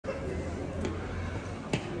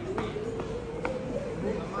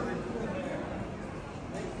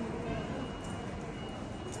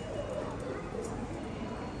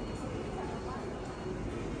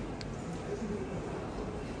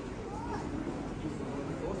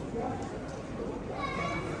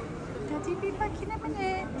be back in a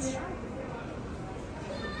minute.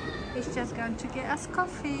 He's just going to get us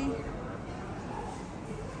coffee.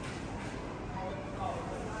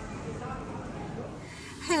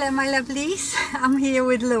 Hello my lovelies, I'm here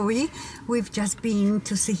with Louis. We've just been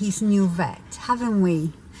to see his new vet, haven't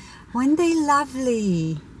we? Weren't they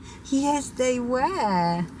lovely? Yes, they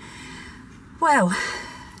were. Well,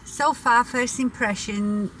 so far first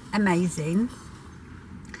impression amazing.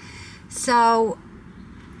 So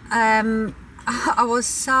I was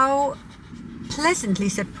so pleasantly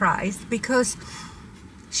surprised because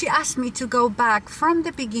she asked me to go back from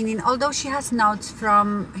the beginning, although she has notes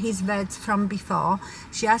from his vets from before.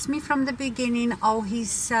 She asked me from the beginning all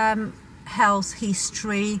his health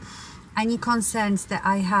history, any concerns that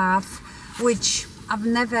I have, which I've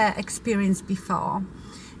never experienced before.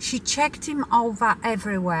 She checked him over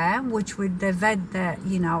everywhere, which with the vet that,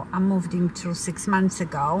 you know, I moved him to 6 months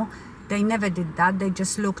ago, they never did that. They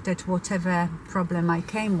just looked at whatever problem I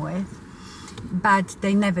came with. But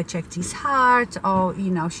they never checked his heart, or,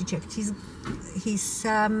 you know, she checked his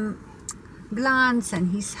glands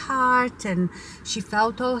and his heart, and she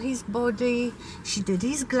felt all his body. She did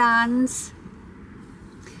his glands,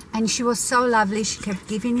 and she was so lovely. She kept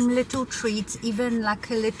giving him little treats, even like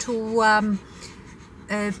a little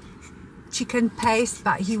chicken paste,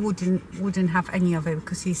 but he wouldn't have any of it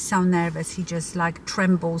because he's so nervous. He just like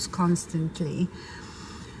trembles constantly.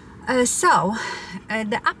 So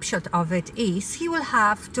the upshot of it is he will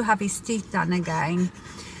have to have his teeth done again,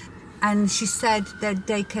 and she said that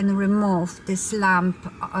they can remove this lump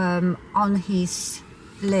on his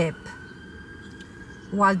lip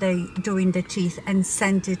while they're doing the teeth and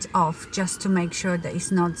send it off, just to make sure that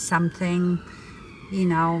it's not something, you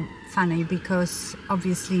know, funny, because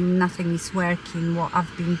obviously nothing is working what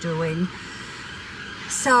I've been doing.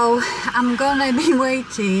 So I'm gonna be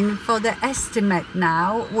waiting for the estimate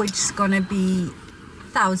now, which is gonna be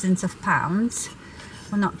thousands of pounds.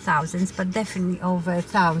 Well, not thousands, but definitely over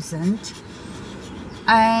 1,000.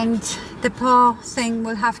 And the poor thing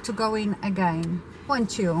will have to go in again,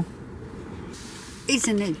 won't you?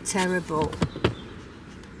 Isn't it terrible?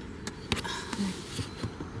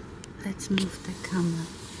 Let's move the camera.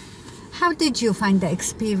 How did you find the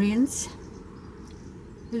experience,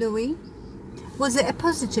 Louis? Was it a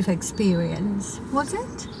positive experience? Was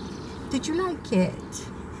it? Did you like it?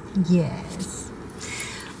 Yes.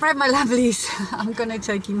 Right, my lovelies, I'm gonna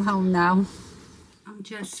take him home now. I'm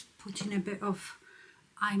just putting a bit of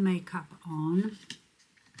eye makeup on.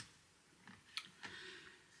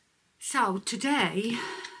 So today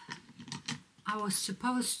I was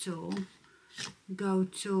supposed to go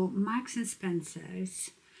to Marks and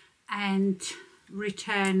Spencer's and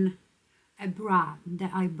return a bra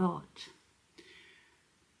that I bought.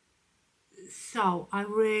 So I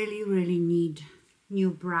really need new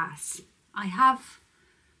bras. I have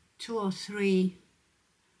 2 or 3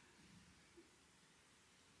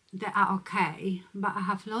 that are okay, but I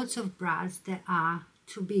have lots of bras that are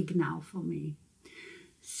too big now for me.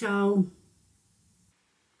 So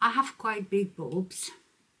I have quite big boobs,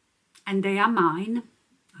 and they are mine.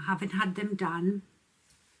 I haven't had them done.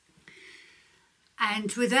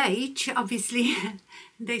 And with age, obviously,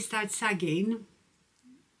 they start sagging.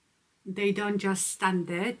 They don't just stand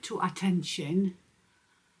there to attention.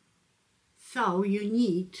 So you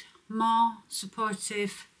need more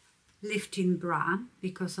supportive lifting bra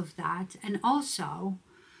because of that, and also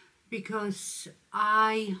because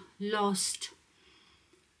I lost,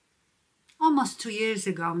 almost 2 years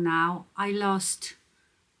ago now, I lost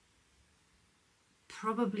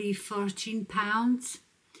probably 14 pounds.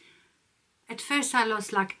 At first I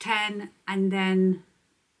lost like 10, and then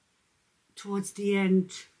towards the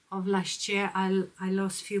end of last year I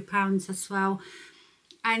lost a few pounds as well.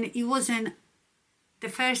 And it wasn't, the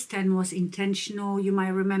first 10 was intentional. You might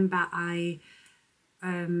remember I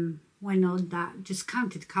went on that, just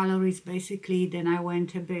counted calories basically. Then I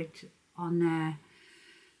went a bit on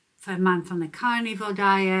for a month on a carnivore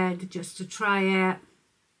diet just to try it,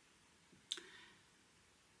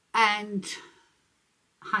 and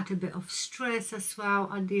had a bit of stress as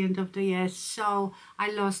well at the end of the year. So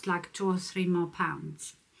I lost like 2 or 3 more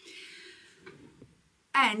pounds.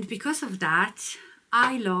 And because of that,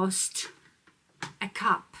 I lost a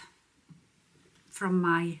cup from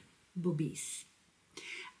my boobies.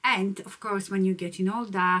 And of course, when you're getting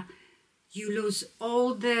older, you lose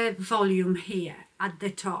all the volume here at the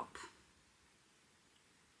top.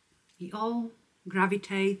 It all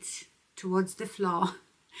gravitates towards the floor.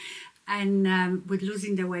 And with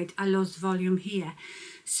losing the weight, I lost volume here.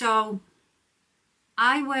 So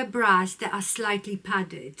I wear bras that are slightly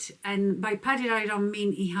padded, and by padded I don't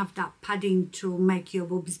mean you have that padding to make your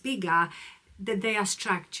boobs bigger, that they are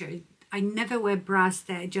structured. I never wear bras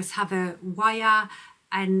that just have a wire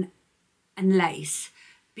and lace,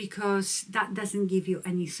 because that doesn't give you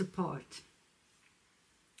any support.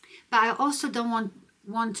 But I also don't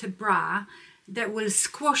want a bra that will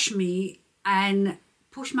squash me and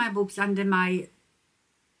push my boobs under my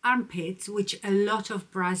armpits, which a lot of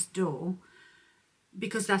bras do,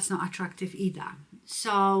 because that's not attractive either.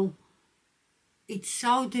 So it's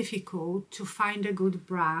so difficult to find a good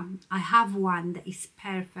bra. I have one that is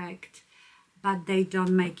perfect, but they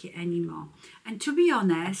don't make it anymore. And to be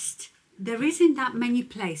honest, there isn't that many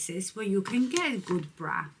places where you can get a good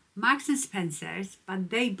bra. Marks and Spencer's, but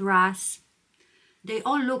they bras, they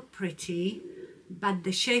all look pretty, but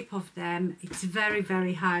the shape of them, it's very,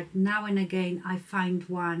 very hard. Now and again, I find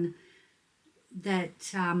one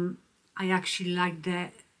that I actually like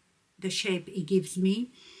the shape it gives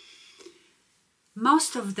me.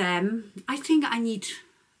 Most of them, I think I need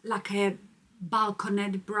like a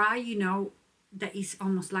balconette bra, you know, that is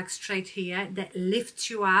almost like straight here, that lifts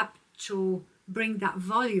you up to bring that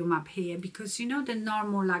volume up here, because you know the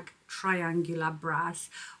normal like triangular bras,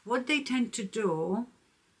 what they tend to do,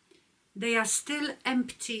 they are still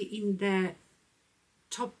empty in the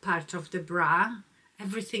top part of the bra,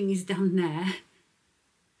 everything is down there.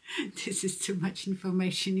 This is too much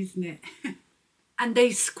information, isn't it? And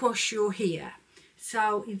they squash you here,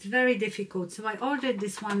 so it's very difficult. So I ordered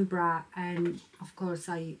this one bra, and of course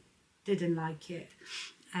I didn't like it.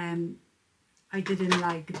 I didn't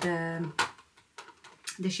like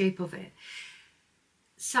the shape of it.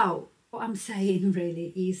 So what I'm saying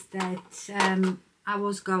really is that I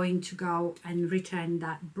was going to go and return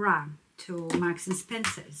that bra to Marks and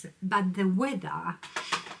Spencer's, but the weather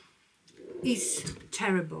is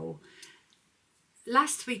terrible.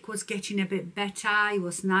 Last week was getting a bit better, it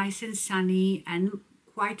was nice and sunny and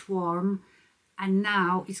quite warm, and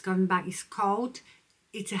now it's gone back, it's cold,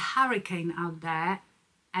 it's a hurricane out there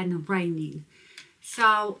and raining.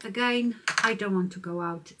 So again, I don't want to go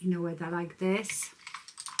out in a weather like this,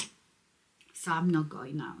 so I'm not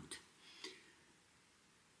going out.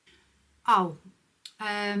 Oh,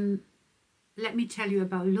 let me tell you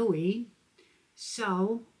about Louis.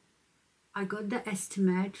 So I got the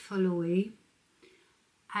estimate for Louis,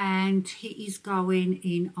 and he is going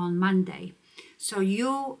in on Monday. So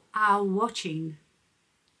you are watching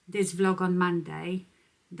this vlog on Monday.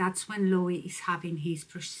 That's when Louis is having his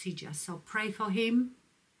procedure. So pray for him.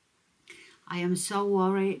 I am so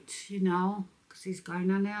worried, you know, because he's going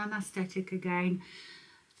on an anesthetic again.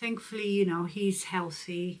 Thankfully, you know, he's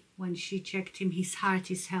healthy. When she checked him, his heart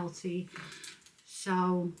is healthy.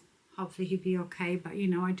 So hopefully he'll be okay. But, you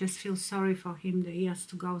know, I just feel sorry for him that he has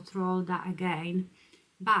to go through all that again.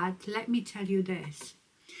 But let me tell you this.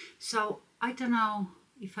 So I don't know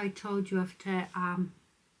if I told you after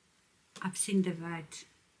I've seen the vet.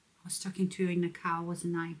 I was talking to you in the car,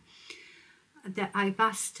 wasn't I? That I've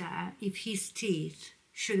asked her if his teeth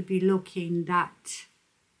should be looking that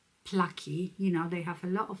placky. You know, they have a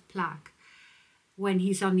lot of plaque, when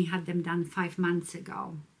he's only had them done 5 months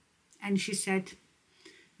ago. And she said,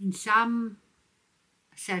 in some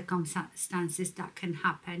circumstances that can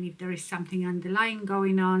happen, if there is something underlying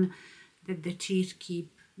going on, that the teeth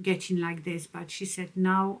keep getting like this. But she said,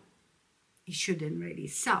 no, it shouldn't really.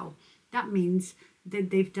 So that means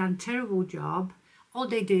that they've done a terrible job. All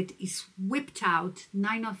they did is whipped out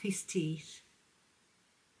 9 of his teeth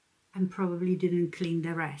and probably didn't clean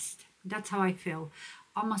the rest. That's how I feel.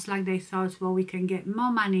 Almost like they thought, well, we can get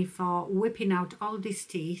more money for whipping out all these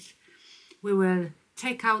teeth. We will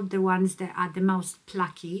take out the ones that are the most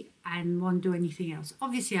placky and won't do anything else.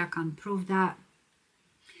 Obviously, I can't prove that,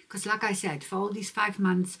 because like I said, for all these 5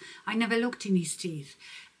 months, I never looked in his teeth.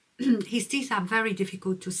 His teeth are very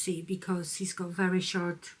difficult to see because he's got very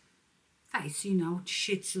short face, you know,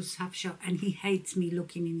 Shih Tzus have short, and he hates me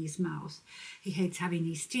looking in his mouth. He hates having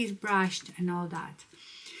his teeth brushed and all that.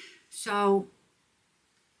 So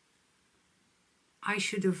I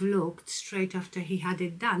should have looked straight after he had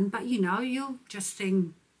it done, but you know, you just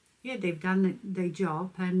think, yeah, they've done their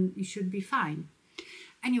job and it should be fine.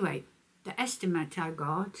 Anyway, the estimate I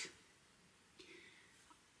got,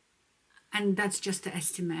 and that's just the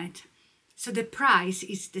estimate. So the price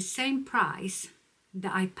is the same price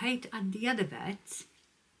that I paid at the other vets,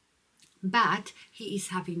 but he is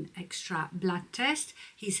having extra blood test.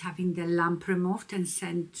 He's having the lump removed and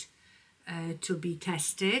sent to be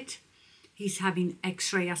tested. He's having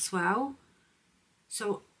x-ray as well.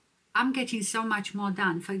 So I'm getting so much more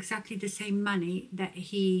done for exactly the same money that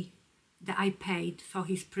he that I paid for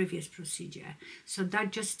his previous procedure. So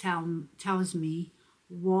that just tells me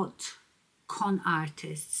what con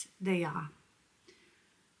artists they are.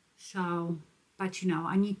 So, but you know,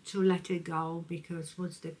 I need to let it go, because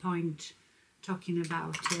what's the point talking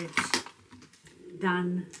about it?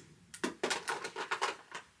 Done.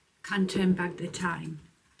 Can't turn back the time.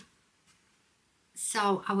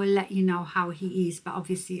 So I will let you know how he is, but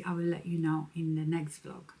obviously I will let you know in the next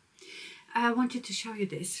vlog. I wanted to show you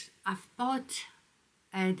this. I've bought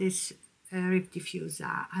this rip diffuser.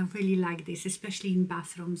 I really like this, especially in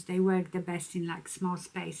bathrooms. They work the best in like small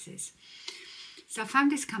spaces. So I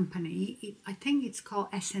found this company, I think it's called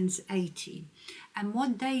Essence 80. And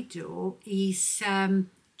what they do is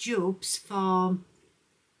dupes for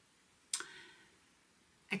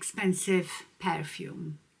expensive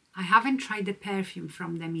perfume. I haven't tried the perfume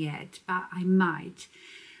from them yet, but I might.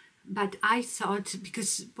 But I thought,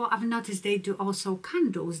 because what I've noticed, they do also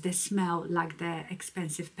candles that smell like the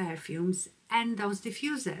expensive perfumes, and those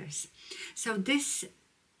diffusers. So this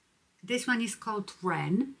one is called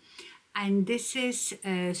Wren, and this is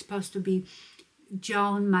supposed to be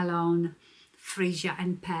Joan Malone, Freesia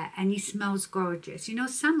and Pear, and it smells gorgeous. You know,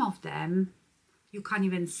 some of them you can't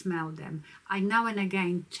even smell them. I now and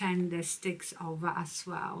again turn the sticks over as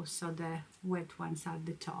well, so the wet ones are at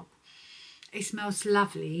the top. It smells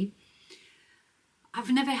lovely.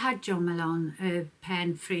 I've never had Jo Malone Pear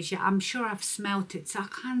and Freesia. I'm sure I've smelt it, so I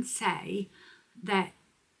can't say that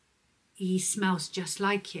he smells just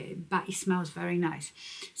like it, but it smells very nice.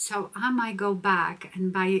 So I might go back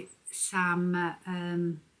and buy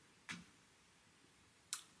some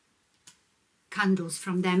candles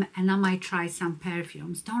from them, and I might try some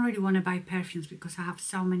perfumes. Don't really want to buy perfumes because I have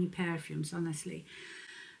so many perfumes, honestly.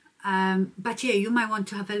 But yeah, you might want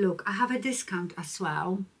to have a look. I have a discount as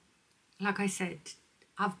well. Like I said,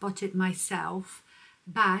 I've bought it myself,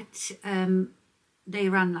 but they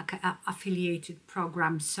run like an affiliated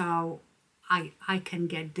program, so I can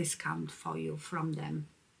get discount for you from them.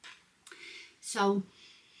 So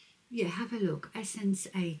yeah, have a look. Essence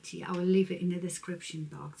 80. I will leave it in the description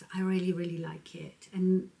box. I really, really like it.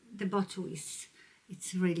 And the bottle it's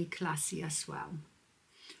really classy as well.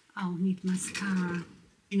 I'll need mascara.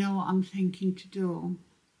 You know what I'm thinking to do?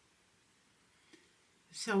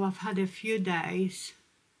 So I've had a few days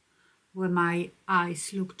where my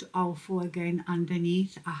eyes looked awful again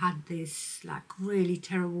underneath. I had this like really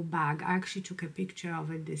terrible bag. I actually took a picture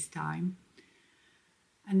of it this time.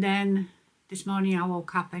 And then this morning I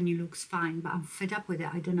woke up and it looks fine, but I'm fed up with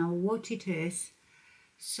it. I don't know what it is.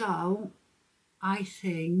 So I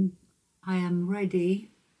think I am ready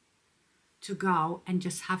to go and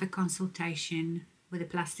just have a consultation with a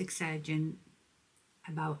plastic surgeon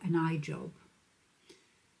about an eye job.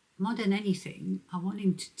 More than anything, I want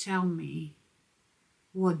him to tell me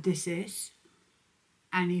what this is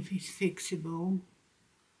and if it's fixable.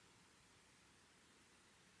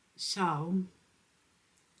 So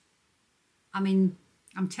I mean,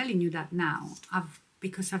 I'm telling you that now,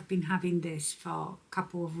 because I've been having this for a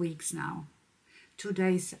couple of weeks now. 2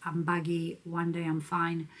 days I'm baggy, 1 day I'm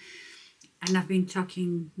fine. And I've been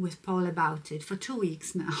talking with Paul about it for 2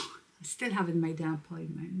 weeks now. I still haven't made an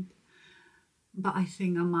appointment. But I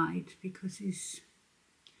think I might, because it's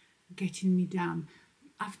getting me down.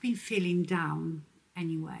 I've been feeling down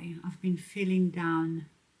anyway. I've been feeling down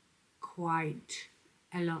quite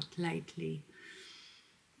a lot lately.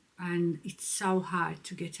 And it's so hard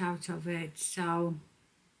to get out of it. So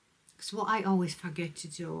it's what I always forget to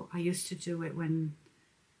do. I used to do it when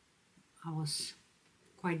I was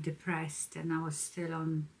quite depressed and I was still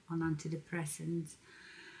on antidepressants,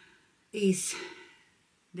 is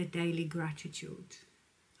the daily gratitude.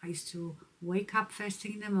 I used to wake up first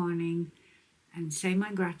thing in the morning and say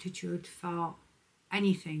my gratitude for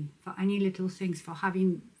anything, for any little things, for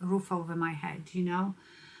having a roof over my head, you know.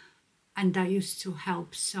 And that used to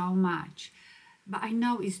help so much. But I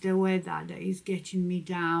know it's the weather that is getting me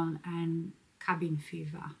down, and cabin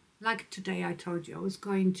fever. Like today I told you, I was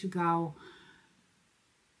going to go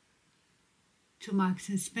to Marks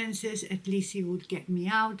and Spencer's. At least it would get me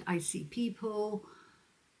out. I see people,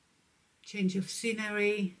 change of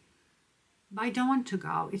scenery. But I don't want to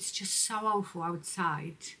go. It's just so awful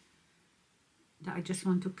outside that I just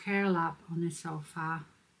want to curl up on a sofa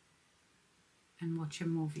and watch a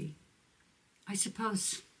movie. I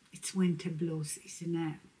suppose it's winter blues, isn't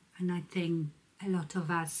it? And I think a lot of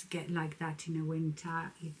us get like that in the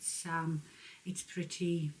winter. It's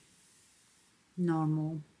pretty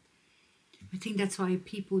normal. I think that's why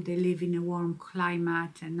people that live in a warm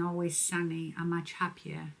climate and always sunny are much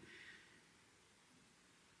happier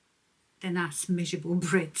than us miserable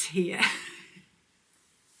Brits here.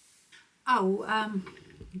 Oh,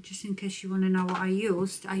 just in case you want to know what I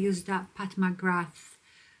used that Pat McGrath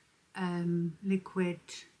liquid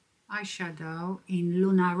eyeshadow in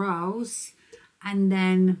Luna Rose, and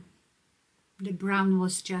then the brown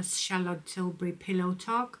was just Charlotte Tilbury Pillow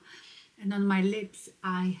Talk, and on my lips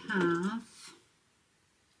I have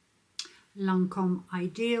Lancome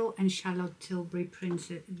Ideal and Charlotte Tilbury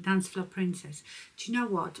Princess, Dance Floor Princess. Do you know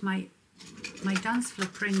what? My Dance Floor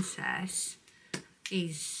Princess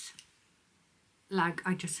is like,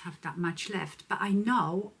 I just have that much left, but I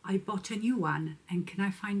know I bought a new one, and can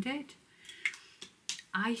I find it?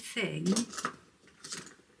 I think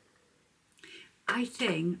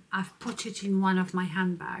I've put it in one of my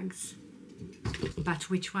handbags, but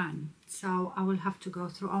which one? So I will have to go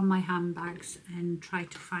through all my handbags and try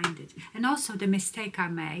to find it. And also the mistake I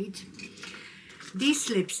made, these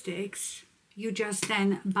lipsticks, you just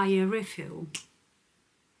then buy a refill.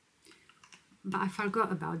 But I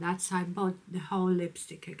forgot about that, so I bought the whole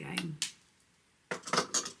lipstick again.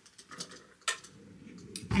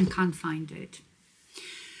 And can't find it.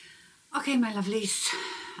 Okay, my lovelies.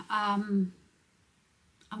 I'm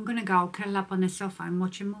gonna go curl up on the sofa and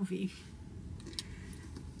watch a movie.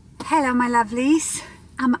 Hello, my lovelies.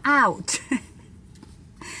 I'm out.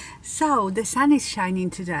 So the sun is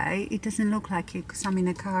shining today. It doesn't look like it because I'm in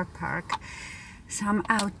a car park. So I'm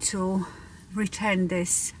out to return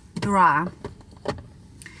this bra,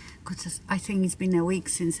 because I think it's been a week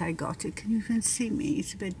since I got it. Can you even see me?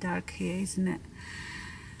 It's a bit dark here, isn't it?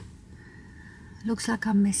 Looks like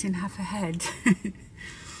I'm missing half a head.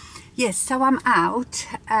 Yes, so I'm out.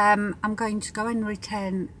 I'm going to go and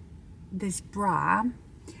return this bra,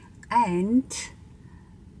 and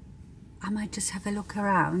I might just have a look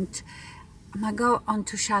around. I might go on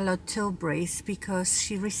to Charlotte Tilbury's because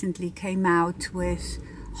she recently came out with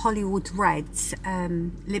Hollywood Reds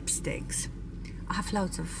lipsticks. I have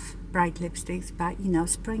loads of bright lipsticks, but you know,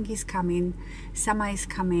 spring is coming, summer is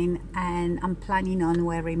coming, and I'm planning on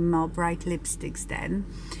wearing more bright lipsticks then.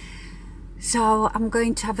 So I'm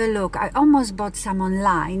going to have a look. I almost bought some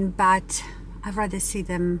online, but I'd rather see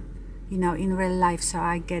them, you know, in real life so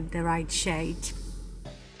I get the right shade.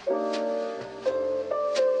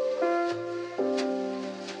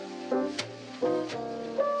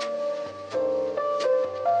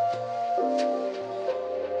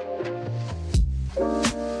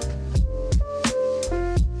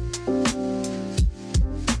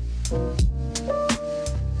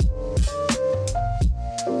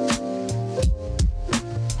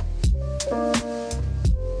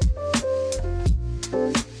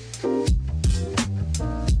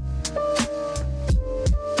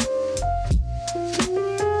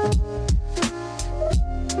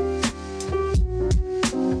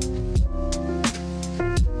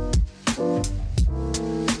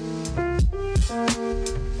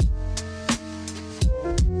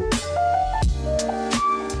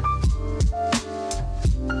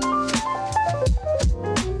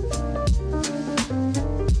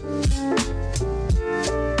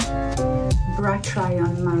 Try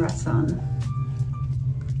on marathon.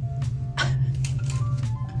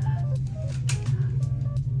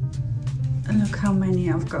 And look how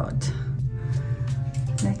many I've got.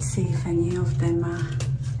 Let's see if any of them are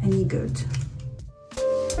any good.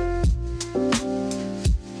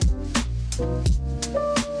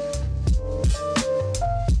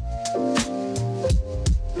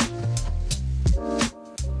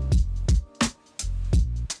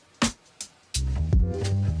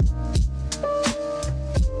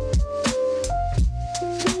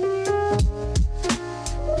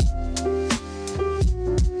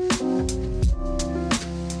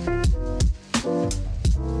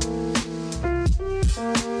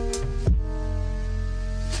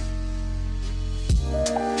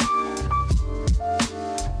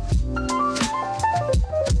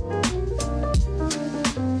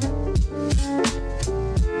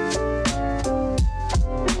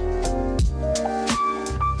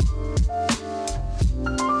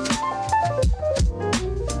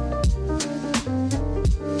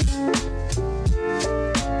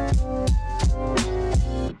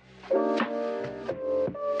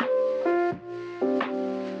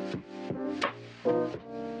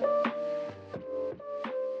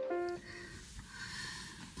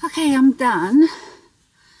 Okay, I'm done.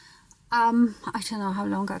 I don't know how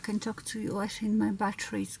long I can talk to you. I think my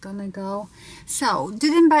battery is gonna go. So,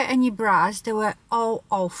 didn't buy any bras. They were all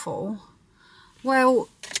awful. Well,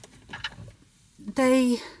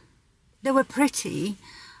 they were pretty,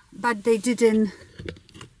 but they didn't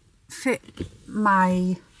fit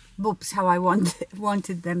my boobs how I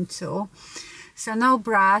wanted them to. So no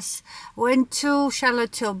bras. Went to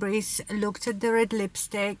Charlotte Tilbury's, looked at the red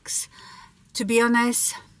lipsticks. To be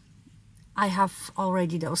honest, I have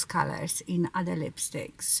already those colors in other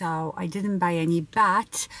lipsticks, so I didn't buy any,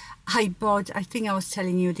 but I bought, I think I was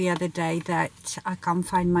telling you the other day that I can't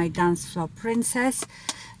find my Dance Floor Princess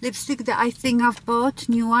lipstick that I think I've bought,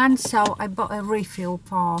 new one, so I bought a refill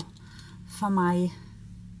for my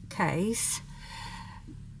case.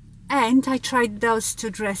 And I tried those two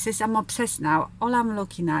dresses. I'm obsessed now. All I'm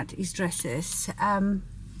looking at is dresses.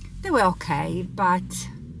 They were okay, but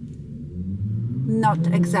not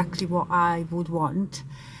exactly what I would want.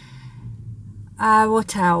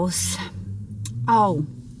 What else? Oh,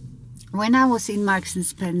 when I was in Marks and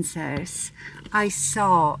Spencer's, I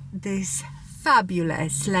saw this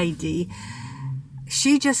fabulous lady.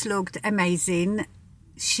 She just looked amazing.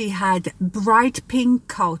 She had bright pink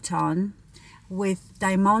coat on with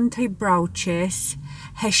diamante brooches.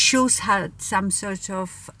 Her shoes had some sort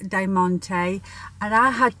of diamante, and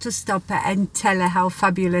I had to stop her and tell her how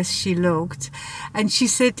fabulous she looked. And she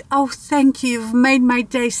said, "Oh, thank you, you've made my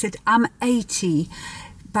day." She said, "I'm 80,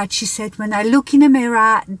 but she said, when I look in a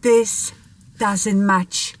mirror, this doesn't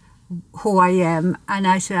match who I am." And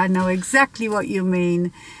I said, "I know exactly what you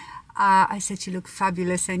mean." I said, "You look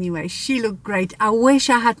fabulous anyway." She looked great. I wish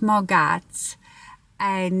I had more guts,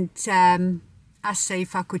 and I say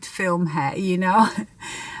if I could film her, you know.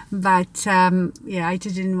 But yeah, I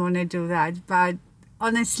didn't want to do that. But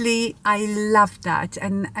honestly, I love that.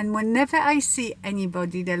 And whenever I see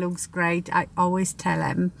anybody that looks great, I always tell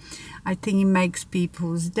them. I think it makes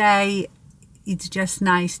people's day. It's just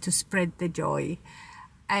nice to spread the joy.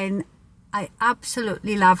 And I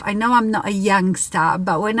absolutely love, I know I'm not a youngster,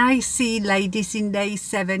 but when I see ladies in their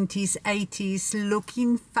 70s, 80s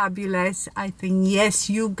looking fabulous, I think, yes,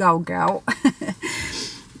 you go, girl.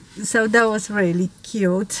 So that was really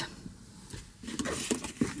cute.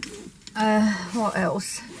 What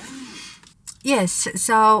else? Yes,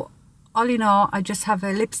 so all in all, I just have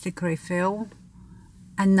a lipstick refill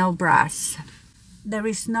and no brush. There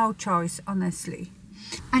is no choice, honestly.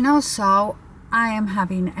 And also, I am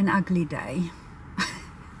having an ugly day.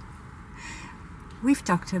 We've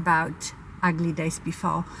talked about ugly days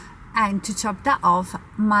before, and to top that off,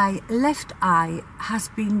 my left eye has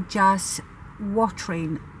been just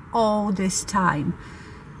watering all this time.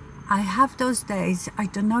 I have those days. I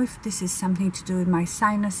don't know if this is something to do with my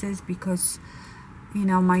sinuses, because you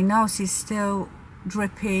know my nose is still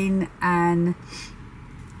dripping, and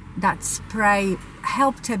that spray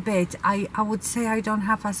helped a bit. I would say I don't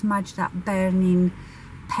have as much that burning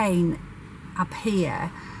pain up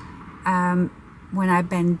here when I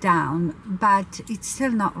bend down, but it's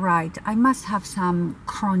still not right. I must have some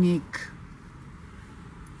chronic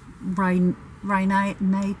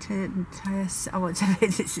rhinitis or whatever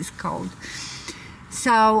this is called.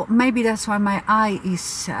 So maybe that's why my eye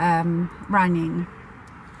is running.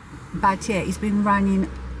 But yeah, it's been running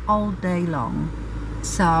all day long.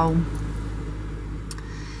 So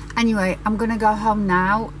anyway, I'm gonna go home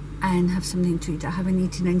now and have something to eat. I haven't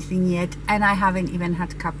eaten anything yet, and I haven't even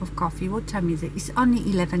had a cup of coffee. What time is it? It's only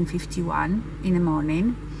 11:51 in the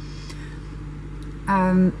morning.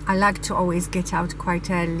 I like to always get out quite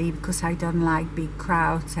early because I don't like big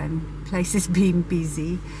crowds and places being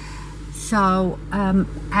busy. So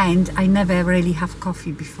and I never really have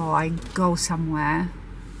coffee before I go somewhere,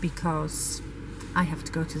 because I have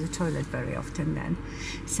to go to the toilet very often then.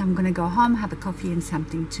 So I'm gonna go home, have a coffee and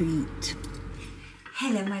something to eat.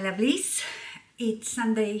 Hello my lovelies, it's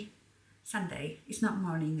Sunday. It's not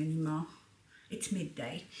morning anymore, it's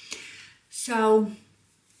midday. So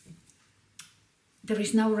there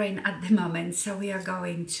is no rain at the moment, so we are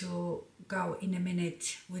going to go in a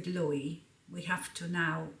minute with Louis. We have to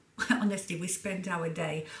now. Honestly, we spend our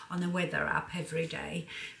day on a weather app every day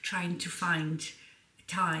trying to find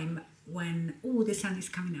time when the sun is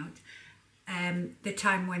coming out, the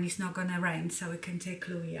time when it's not gonna rain, so we can take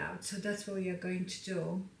Louis out. So that's what we are going to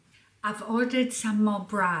do. I've ordered some more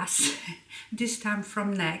brass this time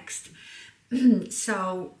from Next.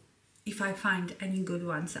 So if I find any good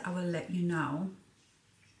ones, I will let you know.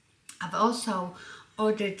 I've also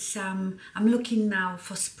ordered some. I'm looking now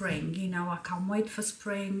for spring, you know. I can't wait for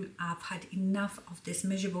spring. I've had enough of this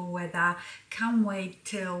miserable weather. Can't wait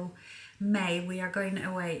till May. We are going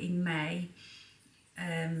away in May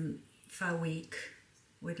for a week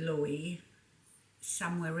with Louis,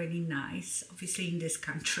 somewhere really nice, obviously in this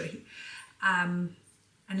country, and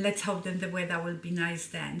let's hope that the weather will be nice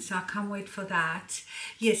then. So I can't wait for that.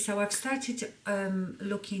 Yes, so I've started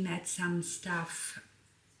looking at some stuff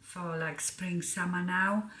for like spring, summer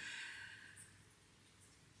now,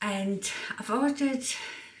 and I've ordered,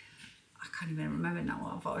 I can't even remember now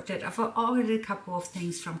what I've ordered. I've ordered a couple of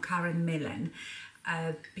things from Karen Millen.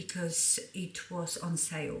 because it was on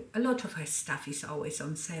sale. A lot of her stuff is always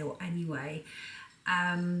on sale anyway.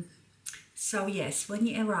 So yes, when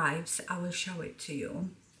it arrives, I will show it to you.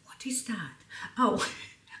 What is that? Oh,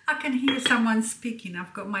 I can hear someone speaking.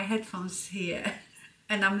 I've got my headphones here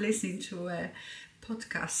and I'm listening to a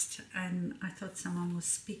podcast, and I thought someone was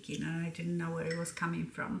speaking and I didn't know where it was coming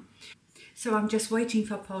from. So I'm just waiting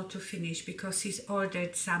for Paul to finish because he's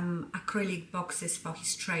ordered some acrylic boxes for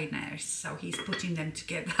his trainers. So he's putting them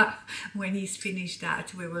together. When he's finished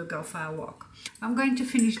that, we will go for a walk. I'm going to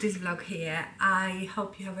finish this vlog here. I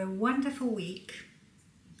hope you have a wonderful week.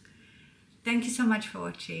 Thank you so much for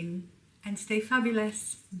watching and stay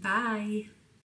fabulous. Bye.